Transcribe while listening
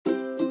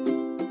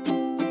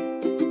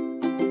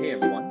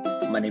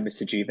My name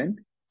is Sajeevan,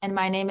 And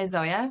my name is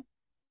Zoya.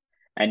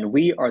 and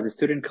we are the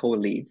student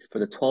co-leads for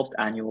the 12th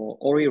annual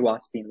Ori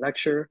Rotstein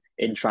Lecture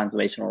in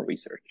Translational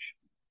Research.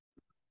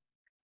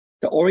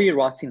 The Ori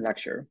Rotstein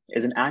Lecture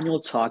is an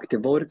annual talk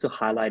devoted to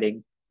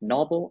highlighting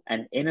novel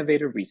and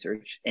innovative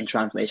research in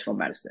translational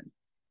medicine.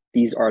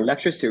 These are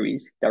lecture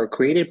series that were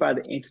created by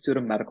the Institute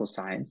of Medical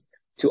Science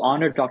to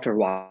honor Dr.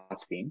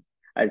 Rotstein,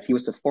 as he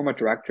was the former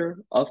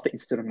director of the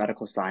Institute of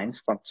Medical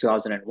Science from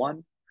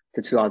 2001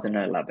 to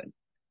 2011.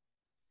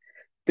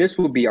 This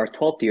will be our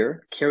 12th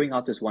year carrying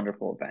out this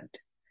wonderful event.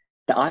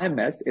 The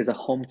IMS is a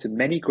home to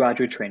many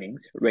graduate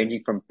trainings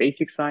ranging from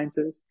basic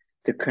sciences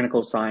to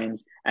clinical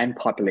science and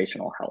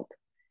populational health.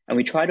 And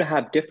we try to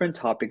have different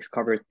topics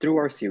covered through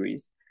our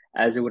series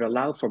as it would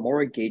allow for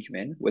more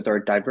engagement with our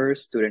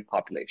diverse student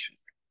population.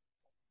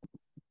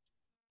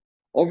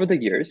 Over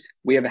the years,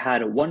 we have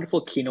had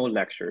wonderful keynote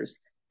lectures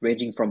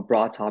ranging from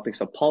broad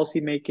topics of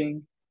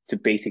policymaking to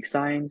basic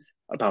science,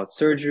 about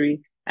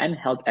surgery, and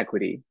health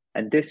equity,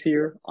 and this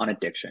year on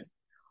addiction.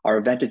 Our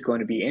event is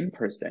going to be in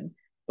person,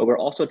 but we're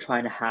also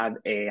trying to have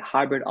a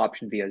hybrid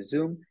option via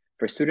Zoom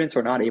for students who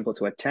are not able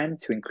to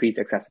attend to increase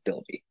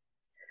accessibility.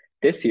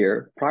 This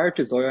year, prior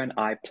to Zoya and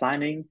I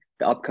planning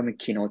the upcoming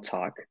keynote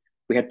talk,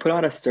 we had put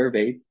out a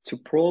survey to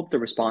probe the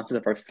responses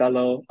of our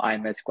fellow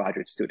IMS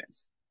graduate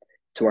students.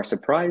 To our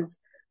surprise,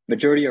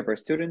 majority of our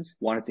students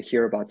wanted to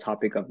hear about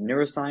topic of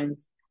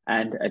neuroscience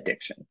and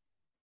addiction.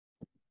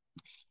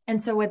 And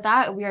so with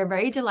that, we are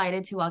very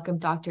delighted to welcome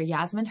Dr.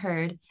 Yasmin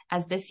Hurd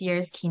as this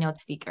year's keynote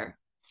speaker.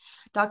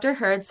 Dr.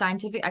 Hurd's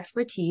scientific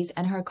expertise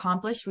and her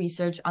accomplished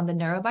research on the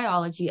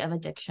neurobiology of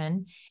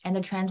addiction and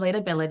the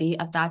translatability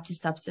of that to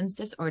substance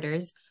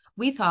disorders,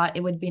 we thought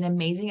it would be an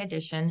amazing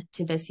addition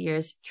to this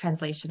year's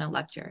translational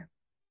lecture.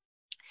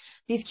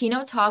 These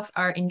keynote talks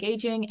are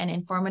engaging and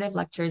informative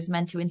lectures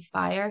meant to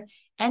inspire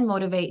and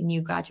motivate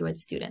new graduate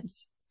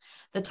students.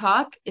 The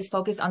talk is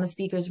focused on the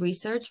speaker's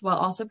research while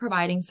also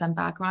providing some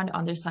background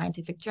on their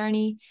scientific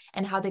journey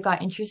and how they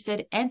got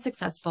interested and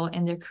successful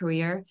in their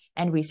career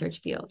and research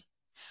field.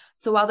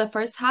 So while the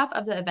first half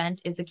of the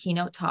event is the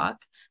keynote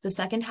talk, the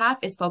second half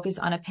is focused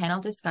on a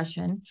panel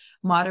discussion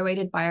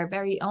moderated by our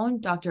very own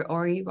Dr.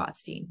 Ori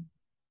Rotstein.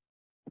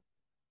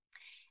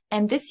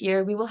 And this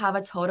year, we will have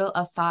a total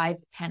of 5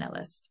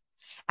 panelists.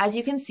 As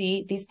you can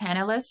see, these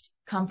panelists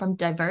come from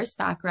diverse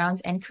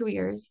backgrounds and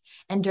careers,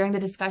 and during the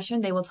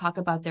discussion, they will talk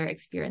about their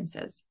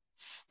experiences.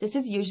 This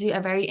is usually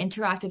a very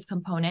interactive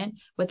component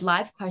with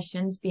live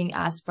questions being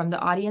asked from the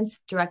audience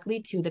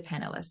directly to the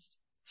panelists.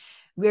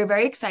 We are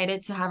very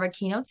excited to have our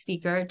keynote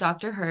speaker,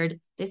 Dr. Hurd,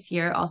 this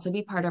year also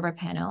be part of our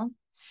panel.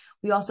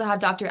 We also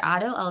have Dr.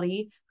 Adil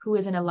Ali, who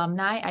is an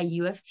alumni at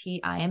U of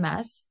T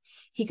IMS.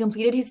 He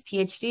completed his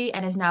PhD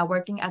and is now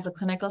working as a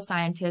clinical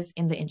scientist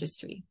in the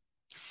industry.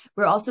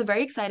 We're also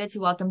very excited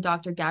to welcome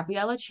Dr.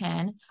 Gabriella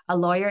Chan, a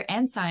lawyer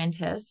and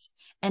scientist,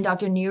 and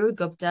Dr. Neeru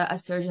Gupta, a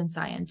surgeon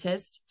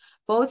scientist,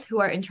 both who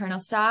are internal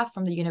staff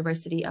from the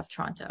University of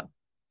Toronto.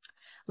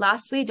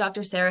 Lastly,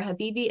 Dr. Sarah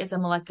Habibi is a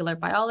molecular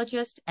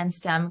biologist and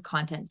STEM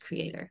content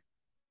creator.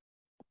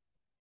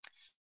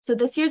 So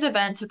this year's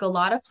event took a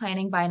lot of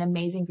planning by an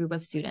amazing group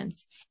of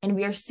students, and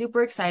we are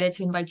super excited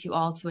to invite you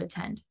all to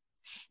attend.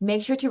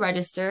 Make sure to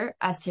register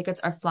as tickets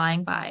are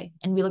flying by,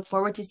 and we look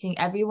forward to seeing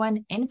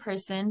everyone in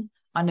person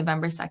on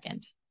November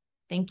 2nd.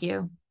 Thank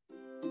you.